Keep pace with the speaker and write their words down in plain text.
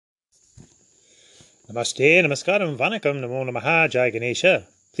Namaste, Namaskaram, Vanakkam, Namo Namaha, Jai Ganesha.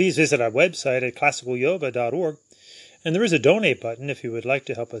 Please visit our website at classicalyoga.org, and there is a donate button if you would like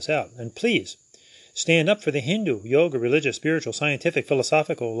to help us out. And please, stand up for the Hindu, yoga, religious, spiritual, scientific,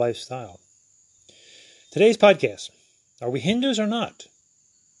 philosophical lifestyle. Today's podcast, are we Hindus or not?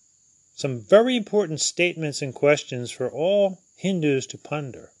 Some very important statements and questions for all Hindus to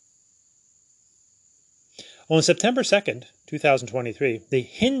ponder. On September 2nd, 2023, the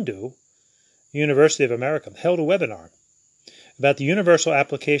Hindu University of America held a webinar about the universal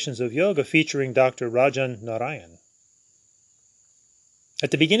applications of yoga featuring Dr. Rajan Narayan.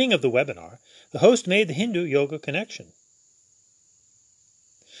 At the beginning of the webinar, the host made the Hindu-yoga connection.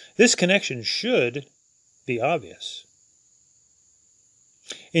 This connection should be obvious.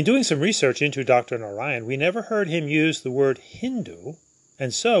 In doing some research into Dr. Narayan, we never heard him use the word Hindu,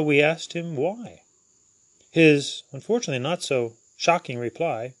 and so we asked him why. His, unfortunately not so shocking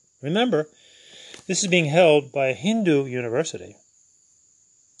reply, remember, this is being held by a Hindu university.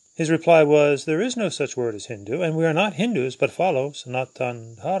 His reply was, there is no such word as Hindu, and we are not Hindus, but follow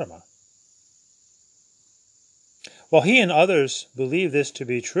Sanatana Dharma. While he and others believe this to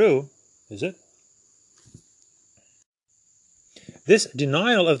be true, is it? This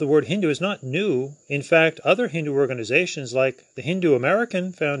denial of the word Hindu is not new. In fact, other Hindu organizations like the Hindu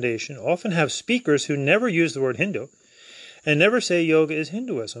American Foundation often have speakers who never use the word Hindu and never say yoga is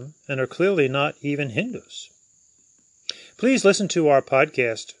Hinduism and are clearly not even Hindus. Please listen to our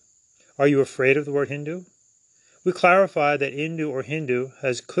podcast, Are You Afraid of the Word Hindu? We clarify that Indu or Hindu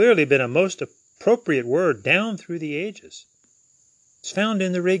has clearly been a most appropriate word down through the ages. It's found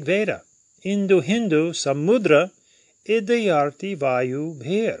in the Rig Veda. Indu Hindu Samudra Idayarti Vayu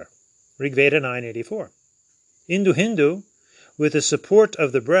Bher, Rig Veda 984. Indu Hindu, with the support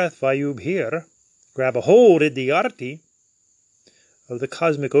of the breath Vayu Bher, grab a hold Idayarti of the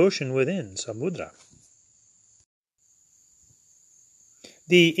cosmic ocean within, Samudra.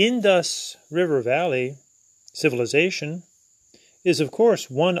 The Indus River Valley civilization is, of course,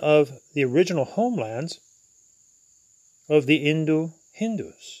 one of the original homelands of the Indu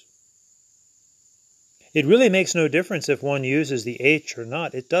Hindus. It really makes no difference if one uses the H or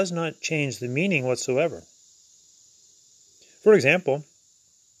not. It does not change the meaning whatsoever. For example,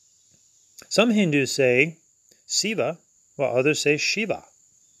 some Hindus say Siva, while others say Shiva.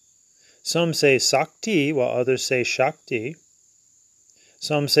 Some say Sakti, while others say Shakti.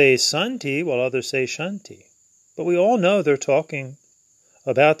 Some say Santi, while others say Shanti. But we all know they're talking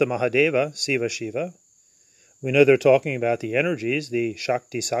about the Mahadeva, Siva, Shiva. We know they're talking about the energies, the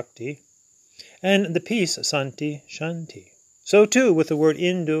Shakti, Sakti, and the peace, Santi, Shanti. So too with the word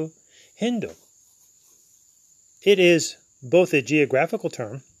Indu, Hindu. It is both a geographical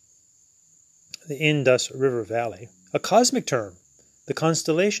term, the Indus River Valley, a cosmic term, the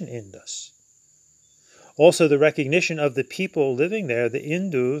constellation Indus. Also the recognition of the people living there, the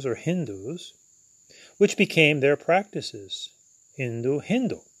Indus or Hindus, which became their practices, Indu,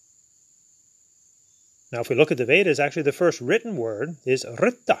 Hindu. Now if we look at the Vedas, actually the first written word is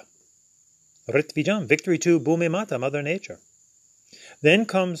Ritta. Ritvijam, victory to Bhumi Mata, Mother Nature. Then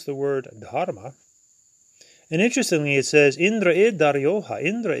comes the word Dharma. And interestingly, it says, Indra id Daryoha.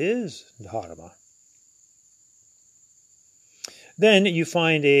 Indra is Dharma. Then you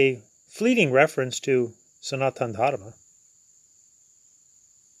find a fleeting reference to Sanatana Dharma.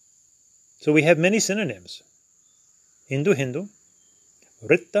 So we have many synonyms. Indu, Hindu,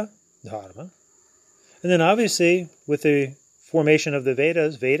 Ritta, Dharma. And then obviously, with the formation of the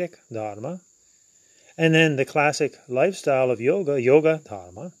Vedas, Vedic Dharma. And then the classic lifestyle of yoga, Yoga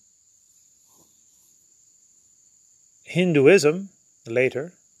Dharma. Hinduism,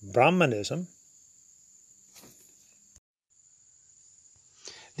 later, Brahmanism.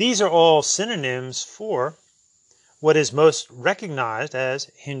 These are all synonyms for what is most recognized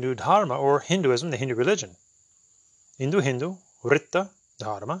as Hindu Dharma or Hinduism, the Hindu religion. Indu, Hindu, Ritta,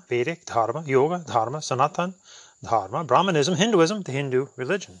 Dharma, Vedic Dharma, Yoga Dharma, Sanatana Dharma, Brahmanism, Hinduism, the Hindu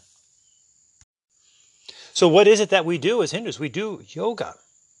religion. So what is it that we do as Hindus? We do yoga.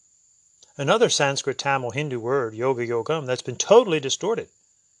 Another Sanskrit, Tamil, Hindu word, yoga, yogam, that's been totally distorted.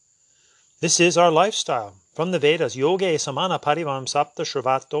 This is our lifestyle. From the Vedas, yoga samana parivam sapta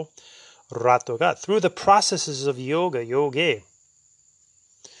shravato ratogat. Through the processes of yoga, yoga,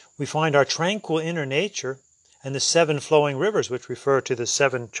 we find our tranquil inner nature and the 7 flowing rivers, which refer to the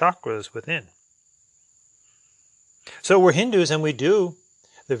 7 chakras within. So we're Hindus and we do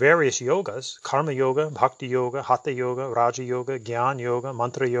the various yogas, karma yoga, bhakti yoga, hatha yoga, raja yoga, jnana yoga,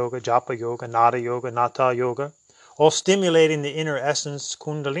 mantra yoga, japa yoga, nada yoga, nata yoga, all stimulating the inner essence,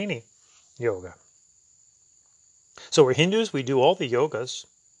 kundalini yoga. So we're Hindus, we do all the yogas,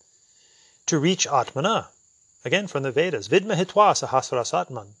 to reach Atmana. Again from the Vedas. Vidma hitva sahasras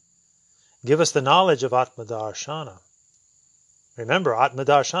Atman. Give us the knowledge of Atmadarshana. Remember,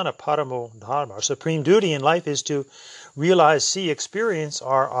 Atmadarshana paramo dharma. Our supreme duty in life is to realize, see, experience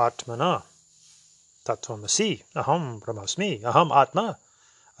our Atmana. Tattvamasi, aham brahmasmi, aham atma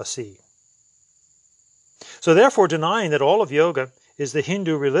asi. So therefore, denying that all of yoga is the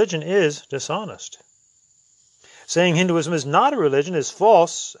Hindu religion is dishonest. Saying Hinduism is not a religion is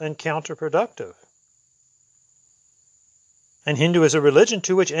false and counterproductive. And Hindu is a religion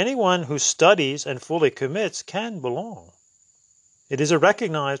to which anyone who studies and fully commits can belong. It is a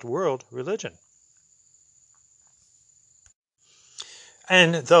recognized world religion.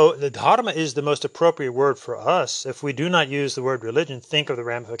 And though the dharma is the most appropriate word for us, if we do not use the word religion, think of the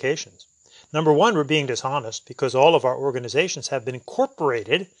ramifications. Number one, we're being dishonest because all of our organizations have been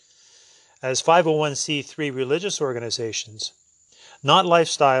incorporated as 501c3 religious organizations, not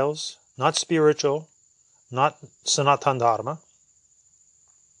lifestyles, not spiritual, not Sanatana Dharma.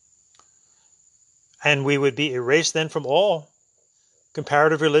 And we would be erased then from all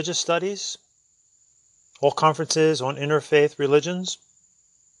comparative religious studies, all conferences on interfaith religions.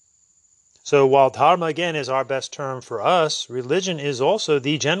 So while dharma again is our best term for us, religion is also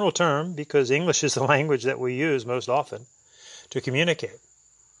the general term because English is the language that we use most often to communicate. It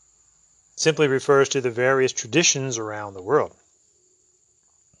simply refers to the various traditions around the world.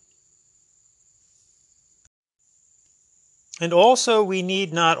 And also we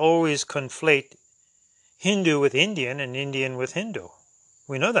need not always conflate Hindu with Indian and Indian with Hindu.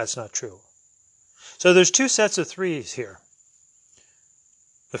 We know that's not true. So there's two sets of threes here.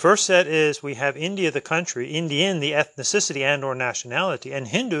 The first set is we have India, the country, Indian, the ethnicity and or nationality, and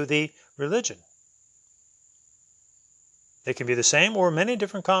Hindu, the religion. They can be the same or many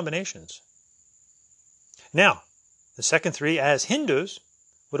different combinations. Now, the second three, as Hindus,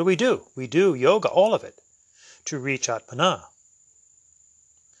 what do? We do yoga, all of it, to reach Atmana.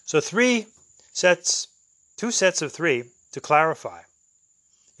 So two sets of three to clarify.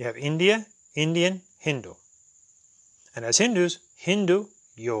 You have India, Indian, Hindu. And as Hindus, Hindu,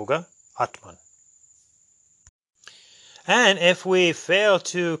 Yoga, Atman. And if we fail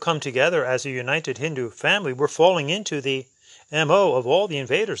to come together as a united Hindu family, we're falling into the MO of all the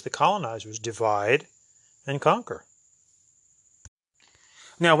invaders, the colonizers, divide and conquer.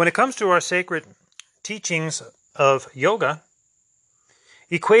 Now, when it comes to our sacred teachings of yoga,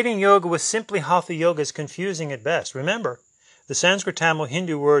 equating yoga with simply hatha yoga is confusing at best. Remember, the Sanskrit Tamil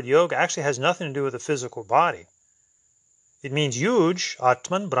Hindu word yoga actually has nothing to do with the physical body. It means yuj,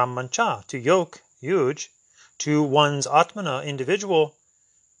 atman, brahmancha, to yoke, yuj, to one's atmana, individual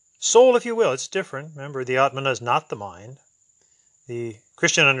soul, if you will. It's different. Remember, the atmana is not the mind. The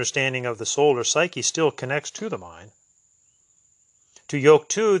Christian understanding of the soul or psyche still connects to the mind. To yoke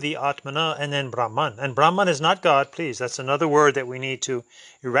to the atmana and then Brahman. And Brahman is not God, please. That's another word that we need to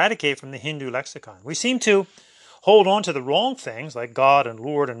eradicate from the Hindu lexicon. We seem to hold on to the wrong things like God and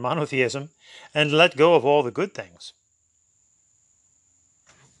Lord and monotheism and let go of all the good things.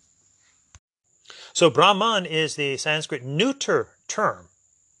 So Brahman is the Sanskrit neuter term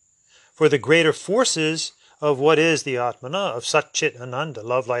for the greater forces of what is the Atmana, of Sat Chit Ananda,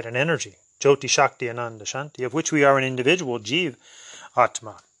 love, light, and energy, Jyoti Shakti Ananda Shanti, of which we are an individual, Jiv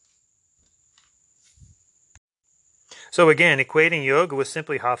Atma. So again, equating yoga with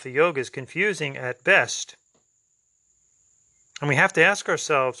simply hatha yoga is confusing at best. And we have to ask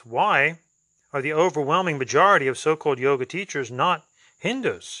ourselves, why are the overwhelming majority of so-called yoga teachers not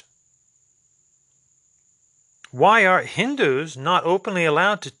Hindus? Why are Hindus not openly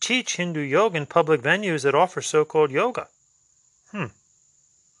allowed to teach Hindu yoga in public venues that offer so-called yoga? And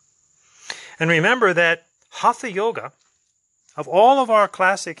remember that hatha yoga, of all of our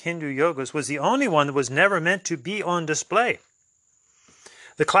classic Hindu yogas, was the only one that was never meant to be on display.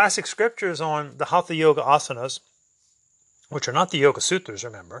 The classic scriptures on the hatha yoga asanas, which are not the Yoga Sutras,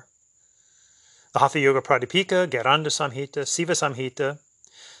 remember, the Hatha Yoga Pradipika, Gheranda Samhita, Siva Samhita,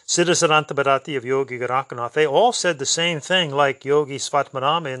 Siddhasiddhanta Bharati of Yogi Gorakshanath, they all said the same thing like Yogi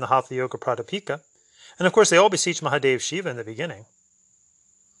Svatmarama in the Hatha Yoga Pradipika. And of course they all beseech Mahadev Shiva in the beginning.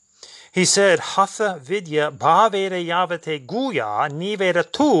 He said, Hatha Vidya Bhaveda Yavate Guya Niveda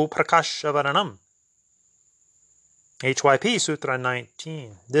Tu Prakashavaranam. HYP Sutra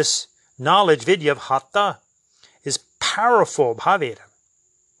 19. This knowledge, Vidya of Hatha, is powerful, Bhaveda.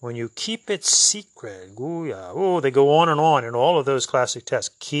 When you keep it secret, Guya, they go on in all of those classic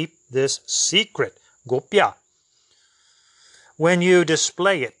texts. Keep this secret, Gopya. When you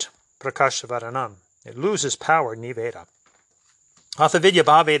display it, Prakashavaranam, it loses power, Niveda. Hatha Vidya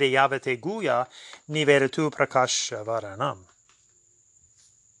Bhaveda Yavate Guya Niveda Tu Prakashavaranam.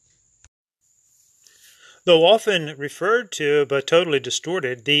 Though often referred to but totally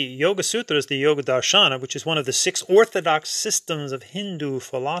distorted, the Yoga Sutras, the Yoga Darshana, which is one of the 6 orthodox systems of Hindu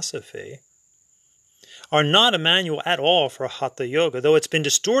philosophy, are not a manual at all for Hatha Yoga, though it's been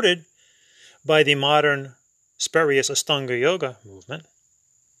distorted by the modern spurious Ashtanga Yoga movement.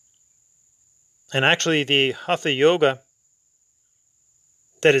 And actually the Hatha Yoga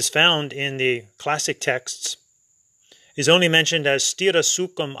that is found in the classic texts is only mentioned as Sthira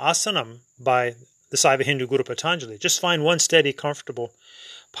Sukham Asanam by the Saiva Hindu Guru Patanjali. Just find one steady, comfortable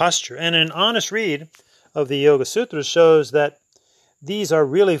posture. And an honest read of the Yoga Sutras shows that these are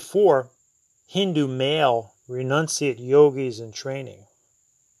really for Hindu male renunciate yogis in training.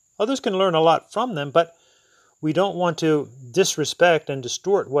 Others can learn a lot from them, but we don't want to disrespect and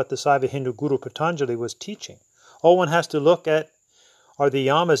distort what the Saiva Hindu Guru Patanjali was teaching. All one has to look at are the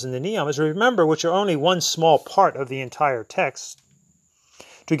yamas and the niyamas, remember, which are only one small part of the entire text.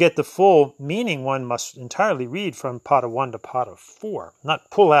 To get the full meaning, one must entirely read from Pada 1 to Pada 4,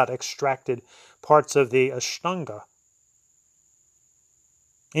 not pull out extracted parts of the Ashtanga.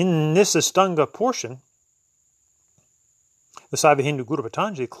 In this Ashtanga portion, the Saiva Hindu Guru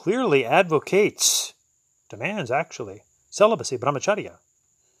Patanjali clearly advocates, demands actually, celibacy, brahmacharya,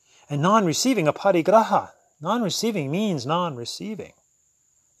 and non-receiving a parigraha. Non-receiving means non-receiving.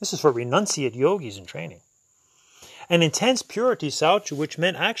 This is for renunciate yogis in training. An intense purity, saucha, which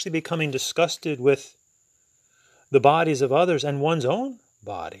meant actually becoming disgusted with the bodies of others and one's own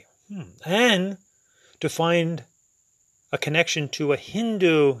body. And to find a connection to a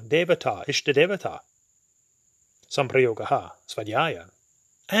Hindu devata, Ishtadevata, Samprayogaha, Svadhyaya,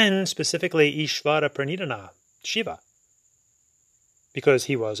 and specifically Ishvara Pranidhana, Shiva, because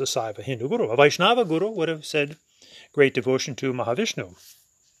he was a Saiva Hindu Guru. A Vaishnava Guru would have said great devotion to Mahavishnu.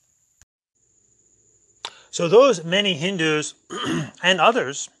 So those many Hindus and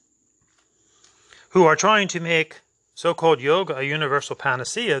others who are trying to make so-called yoga a universal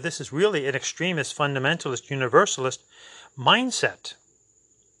panacea, this is really an extremist, fundamentalist, universalist mindset.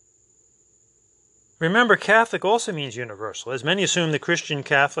 Remember, Catholic also means universal, as many assume the Christian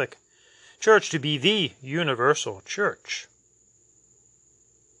Catholic Church to be the universal church.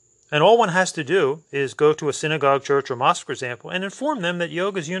 And all one has to do is go to a synagogue, church, or mosque, for example, and inform them that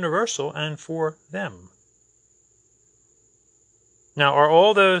yoga is universal and for them. Now, are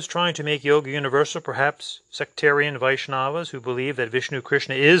all those trying to make yoga universal perhaps sectarian Vaishnavas who believe that Vishnu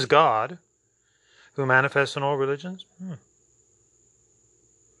Krishna is God, who manifests in all religions?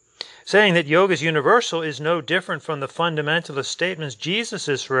 Saying that yoga is universal is no different from the fundamentalist statements Jesus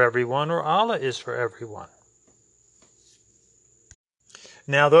is for everyone or Allah is for everyone.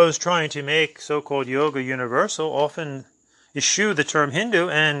 Now, those trying to make so-called yoga universal often eschew the term Hindu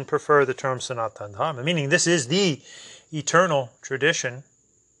and prefer the term Sanatana Dharma, meaning this is the eternal tradition,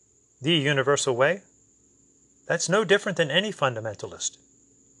 the universal way. That's no different than any fundamentalist.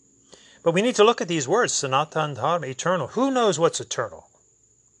 But we need to look at these words, Sanatana Dharma, eternal. Who knows what's eternal?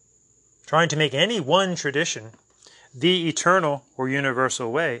 Trying to make any one tradition the eternal or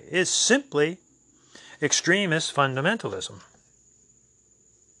universal way is simply extremist fundamentalism.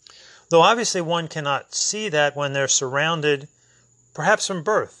 Though obviously one cannot see that when they're surrounded, perhaps from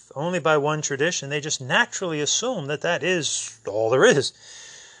birth, only by one tradition. They just naturally assume that that is all there is.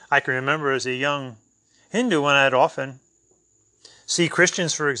 I can remember as a young Hindu when I'd often see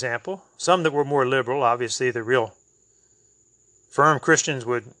Christians, for example, some that were more liberal. Obviously, the real firm Christians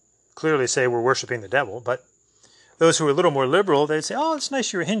would clearly say we're worshiping the devil, but those who were a little more liberal, they'd say, oh, it's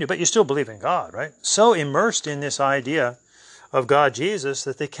nice you're a Hindu, but you still believe in God, right? So immersed in this idea of God Jesus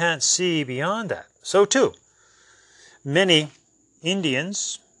that they can't see beyond that. So too, many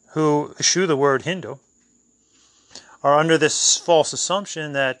Indians who eschew the word Hindu are under this false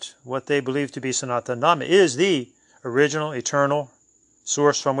assumption that what they believe to be Sanatana Dharma is the original, eternal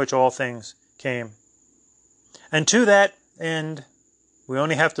source from which all things came. And to that end, we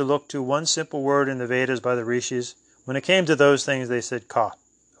only have to look to one simple word in the Vedas by the Rishis. When it came to those things, they said, Ka.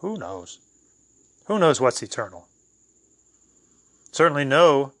 Who knows? Who knows what's eternal? Certainly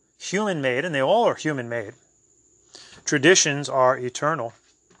no human-made, and they all are human-made, traditions are eternal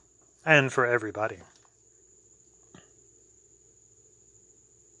and for everybody.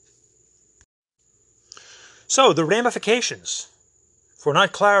 So, the ramifications for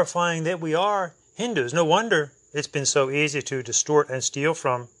not clarifying that we are Hindus. No wonder it's been so easy to distort and steal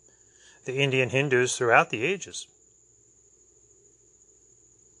from the Indian Hindus throughout the ages.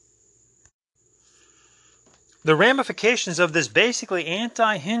 The ramifications of this basically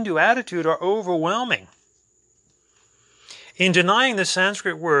anti-Hindu attitude are overwhelming. In denying the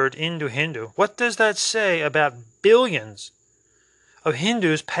Sanskrit word Hindu, what does that say about billions of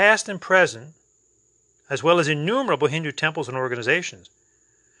Hindus past and present, as well as innumerable Hindu temples and organizations.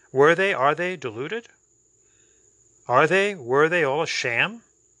 Are they deluded? Were they all a sham?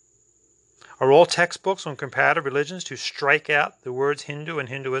 Are all textbooks on comparative religions to strike out the words Hindu and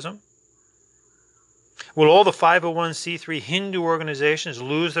Hinduism? Will all the 501c3 Hindu organizations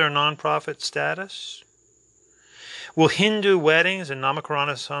lose their nonprofit status? Will Hindu weddings and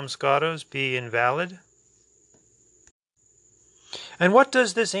Namakarana samskaras be invalid? And what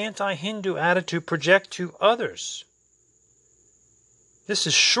does this anti-Hindu attitude project to others? This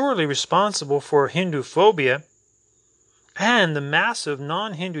is surely responsible for Hindu phobia and the massive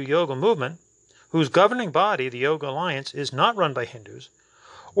non-Hindu yoga movement, whose governing body, the Yoga Alliance, is not run by Hindus,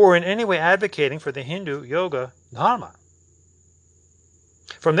 or in any way advocating for the Hindu yoga dharma.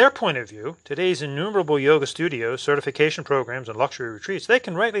 From their point of view, today's innumerable yoga studios, certification programs, and luxury retreats, they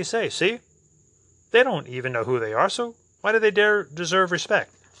can rightly say, see, they don't even know who they are, so why do they dare deserve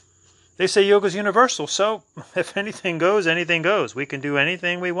respect? They say yoga is universal, so if anything goes, anything goes. We can do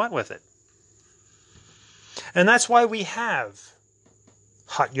anything we want with it. And that's why we have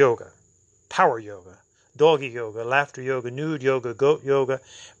hot yoga, power yoga, doggy yoga, laughter yoga, nude yoga, goat yoga,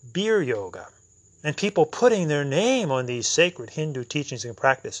 beer yoga, and people putting their name on these sacred Hindu teachings and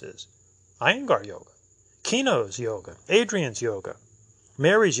practices. Iyengar yoga, Kino's yoga, Adrian's yoga,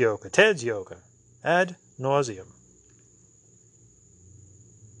 Mary's yoga, Ted's yoga, ad nauseum.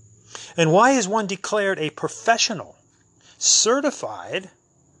 And why is one declared a professional, certified,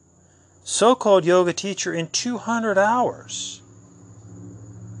 so-called yoga teacher in 200 hours?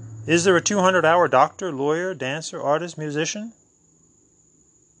 Is there a 200-hour doctor, lawyer, dancer, artist, musician?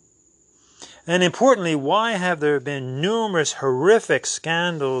 And importantly, why have there been numerous horrific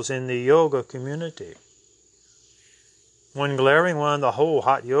scandals in the yoga community? One glaring one, the whole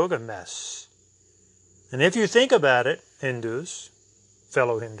hot yoga mess. And if you think about it, Hindus,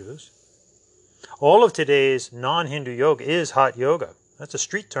 fellow Hindus, all of today's non-Hindu yoga is hot yoga. That's a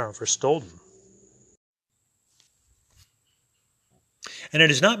street term for stolen. And it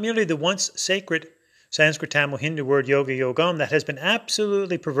is not merely the once sacred Sanskrit Tamil Hindu word yoga yogam that has been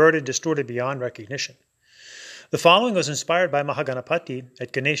absolutely perverted, distorted beyond recognition. The following was inspired by Mahaganapati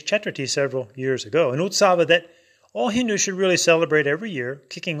at Ganesh Chaturthi several years ago, an utsava that all Hindus should really celebrate every year,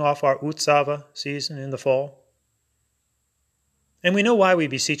 kicking off our utsava season in the fall. And we know why we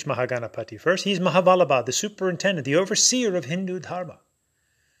beseech Mahaganapati first. He's Mahavallabha, the superintendent, the overseer of Hindu Dharma.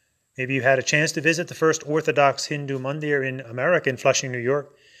 Maybe you had a chance to visit the first Orthodox Hindu mandir in America, in Flushing, New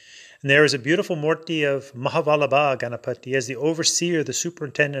York. And there is a beautiful murti of Mahavallabha Ganapati as the overseer, the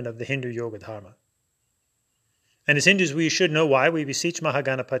superintendent of the Hindu Yoga Dharma. And as Hindus, we should know why we beseech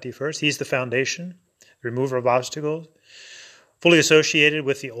Mahaganapati first. He's the foundation, the remover of obstacles, fully associated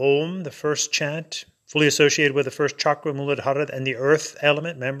with the Om, the first chant, fully associated with the first chakra, Muladhara, and the earth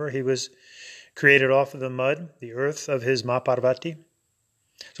element. Remember, he was created off of the mud, the earth of his Ma Parvati.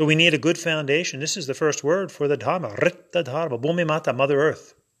 So we need a good foundation. This is the first word for the Dharma, Rita Dharma, Bhumi Mata, Mother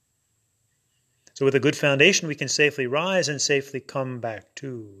Earth. So with a good foundation, we can safely rise and safely come back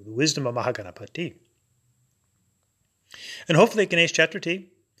to the wisdom of Mahaganapati. And hopefully at Ganesh Chaturthi,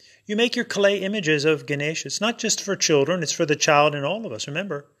 you make your clay images of Ganesh. It's not just for children, it's for the child in all of us.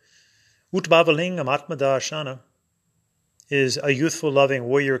 Remember, Utbhavalingam Atmadarshana is a youthful, loving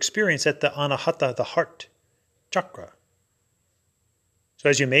warrior experience at the Anahata, the heart chakra. So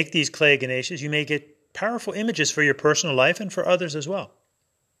as you make these clay Ganeshas, you may get powerful images for your personal life and for others as well.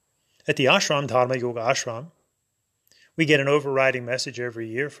 At the ashram, Dharma Yoga Ashram, we get an overriding message every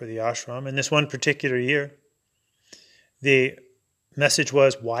year for the ashram. And this one particular year, the message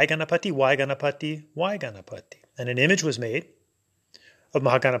was, why Ganapati, why Ganapati, why Ganapati? And an image was made of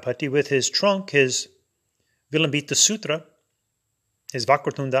Mahaganapati with his trunk, his Vilambita Sutra, his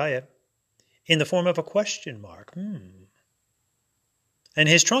Vakratundaya, in the form of a question mark. And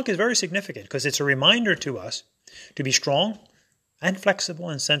his trunk is very significant because it's a reminder to us to be strong and flexible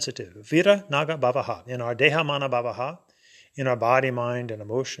and sensitive. Vira Naga Bhavaha, in our Deha Mana Bhavaha, in our body, mind, and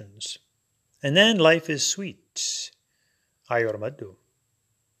emotions. And then life is sweet. Ayur Madhu,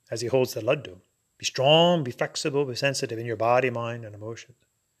 as he holds the Laddu. Be strong, be flexible, be sensitive in your body, mind, and emotions.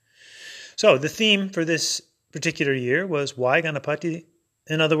 So the theme for this particular year was why Ganapati.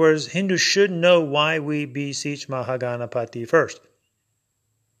 In other words, Hindus should know why we beseech Mahaganapati first.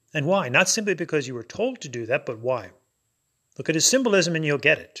 And why? Not simply because you were told to do that, but why? Look at his symbolism and you'll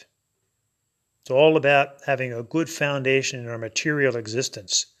get it. It's all about having a good foundation in our material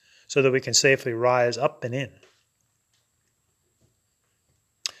existence so that we can safely rise up and in.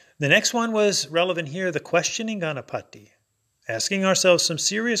 The next one was relevant here, the questioning Ganapati. Asking ourselves some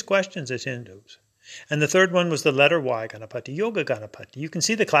serious questions as Hindus. And the third one was the letter Y Ganapati, Yoga Ganapati. You can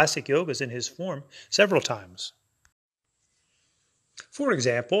see the classic yogas in his form several times. For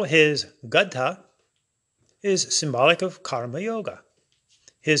example, his Gadha is symbolic of karma yoga.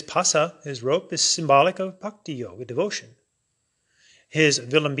 His pasa, his rope, is symbolic of bhakti yoga, devotion. His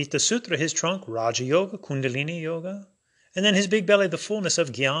Vilambita Sutra, his trunk, Raja Yoga, Kundalini Yoga. And then his big belly, the fullness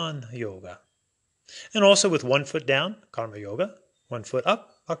of Gyan Yoga. And also with 1 foot down, Karma Yoga, 1 foot up,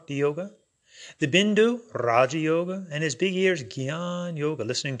 Bhakti Yoga. The Bindu, Raja Yoga, and his big ears, Gyan Yoga,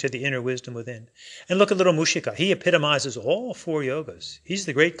 listening to the inner wisdom within. And look at little Mushika. He epitomizes all 4 yogas. He's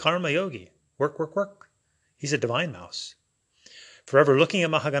the great Karma Yogi. Work, work, work. He's a divine mouse. Forever looking at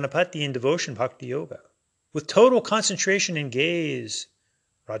Mahaganapati in devotion, Bhakti Yoga. With total concentration and gaze,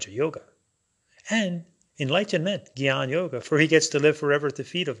 Raja Yoga. And enlightenment, Gyan Yoga, for he gets to live forever at the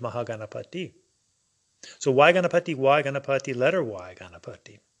feet of Mahaganapati. So Y Ganapati, letter Y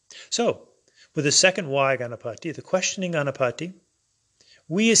Ganapati. So, with the second Y Ganapati, the questioning Ganapati,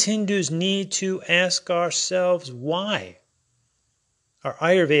 we as Hindus need to ask ourselves why are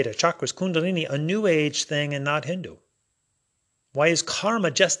Ayurveda, chakras, Kundalini a New Age thing and not Hindu? Why is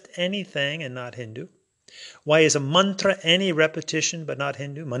karma just anything and not Hindu? Why is a mantra any repetition but not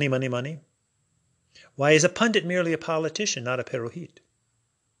Hindu? Money, money, money. Why is a pundit merely a politician, not a Purohit?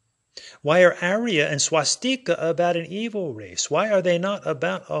 Why are Arya and Swastika about an evil race? Why are they not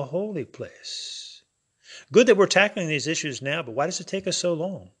about a holy place? Good that we're tackling these issues now, but why does it take us so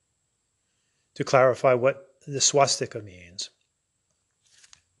long to clarify what the swastika means?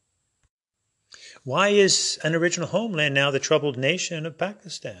 Why is an original homeland now the troubled nation of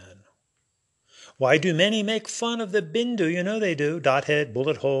Pakistan? Why do many make fun of the Bindu? You know they do. Dot head,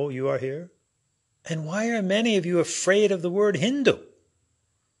 bullet hole, you are here. And why are many of you afraid of the word Hindu?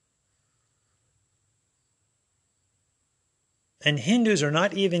 And Hindus are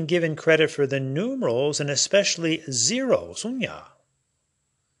not even given credit for the numerals, and especially 0, sunya.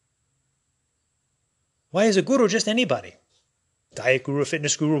 Why is a guru just anybody? Diet guru,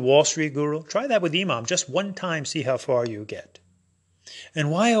 fitness guru, Wall Street guru? Try that with Imam just one time, see how far you get.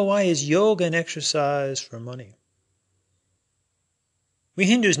 And why, oh why, is yoga an exercise for money? We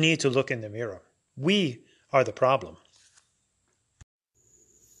Hindus need to look in the mirror. We are the problem.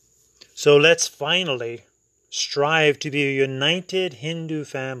 So let's finally strive to be a united Hindu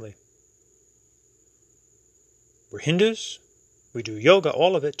family. We're Hindus. We do yoga,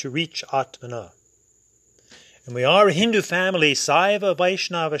 all of it, to reach Atmana. And we are a Hindu family, Saiva,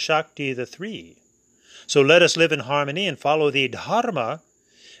 Vaishnava, Shakti, the 3. So let us live in harmony and follow the Dharma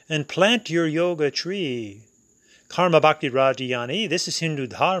and plant your yoga tree. Karma Bhakti Rajayani, this is Hindu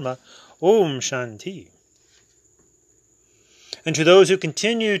Dharma. Om Shanti. And to those who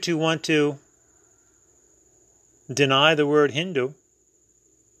continue to want to deny the word Hindu,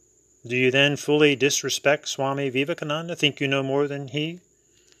 do you then fully disrespect Swami Vivekananda? Think you know more than he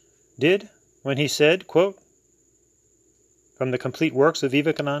did when he said, quote, from the complete works of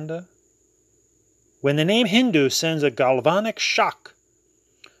Vivekananda, when the name Hindu sends a galvanic shock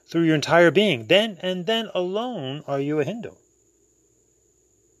through your entire being, then and then alone are you a Hindu.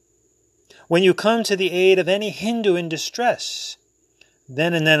 When you come to the aid of any Hindu in distress,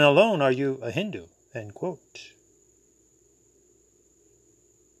 then and then alone are you a Hindu, end quote.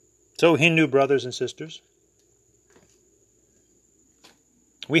 So, Hindu brothers and sisters,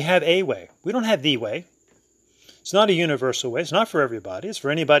 we have a way. We don't have the way. It's not a universal way. It's not for everybody. It's for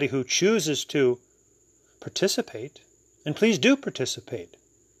anybody who chooses to participate. And please do participate.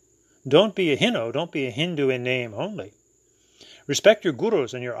 Don't be a Hindu. Don't be a Hindu in name only. Respect your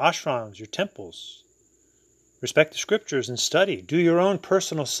gurus and your ashrams, your temples. Respect the scriptures and study. Do your own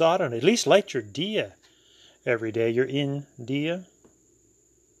personal sadhana. At least light your diya every day. You're in diya.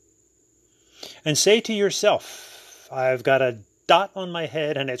 And say to yourself, I've got a dot on my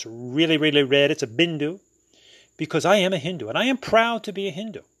head and it's really, really red. It's a bindu. Because I am a Hindu and I am proud to be a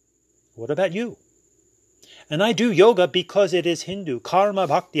Hindu. What about you? And I do yoga because it is Hindu. Karma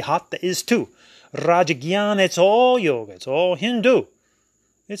Bhakti Hatha is too. Rajagyan, it's all yoga. It's all Hindu.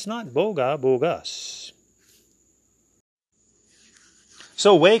 It's not bogus.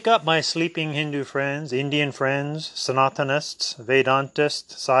 So wake up, my sleeping Hindu friends, Indian friends, Sanatanists,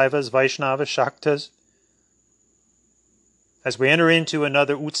 Vedantists, Saivas, Vaishnavas, Shaktas. As we enter into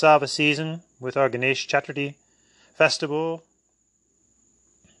another Utsava season with our Ganesh Chaturthi festival,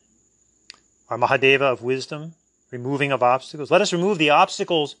 our Mahadeva of wisdom, removing of obstacles. Let us remove the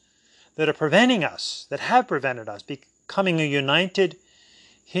obstacles that are preventing us, that have prevented us, becoming a united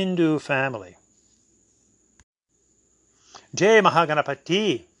Hindu family. Jai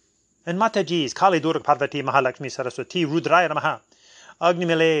Mahaganapati and Mataji's Kali Durga Parvati Mahalakshmi Saraswati Rudraya Namaha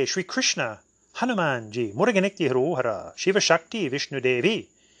Agnimile Shri Krishna Hanumanji, Muruganikti Harohara, Shiva Shakti, Vishnu Devi,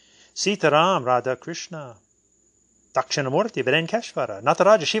 Sitaram, Radha Krishna, Dakshinamurti, Venkeshwara,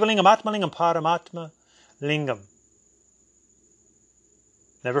 Nataraja, Shivalingam, Atmalingam, Paramatma Lingam.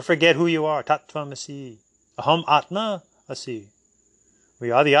 Never forget who you are. Tattvamasi. Aham Atma Asi. We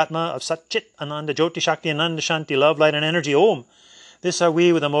are the Atma of Satchit, Ananda, Jyoti, Shakti, Ananda, Shanti, love, light, and energy. Om. This are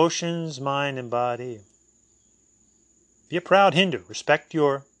we with emotions, mind, and body. Be a proud Hindu. Respect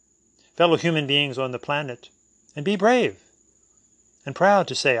your fellow human beings on the planet. And be brave and proud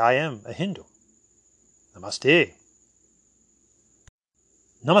to say, I am a Hindu. Namaste.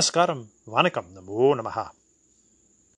 Namaskaram. Vanakam. Namo Namaha.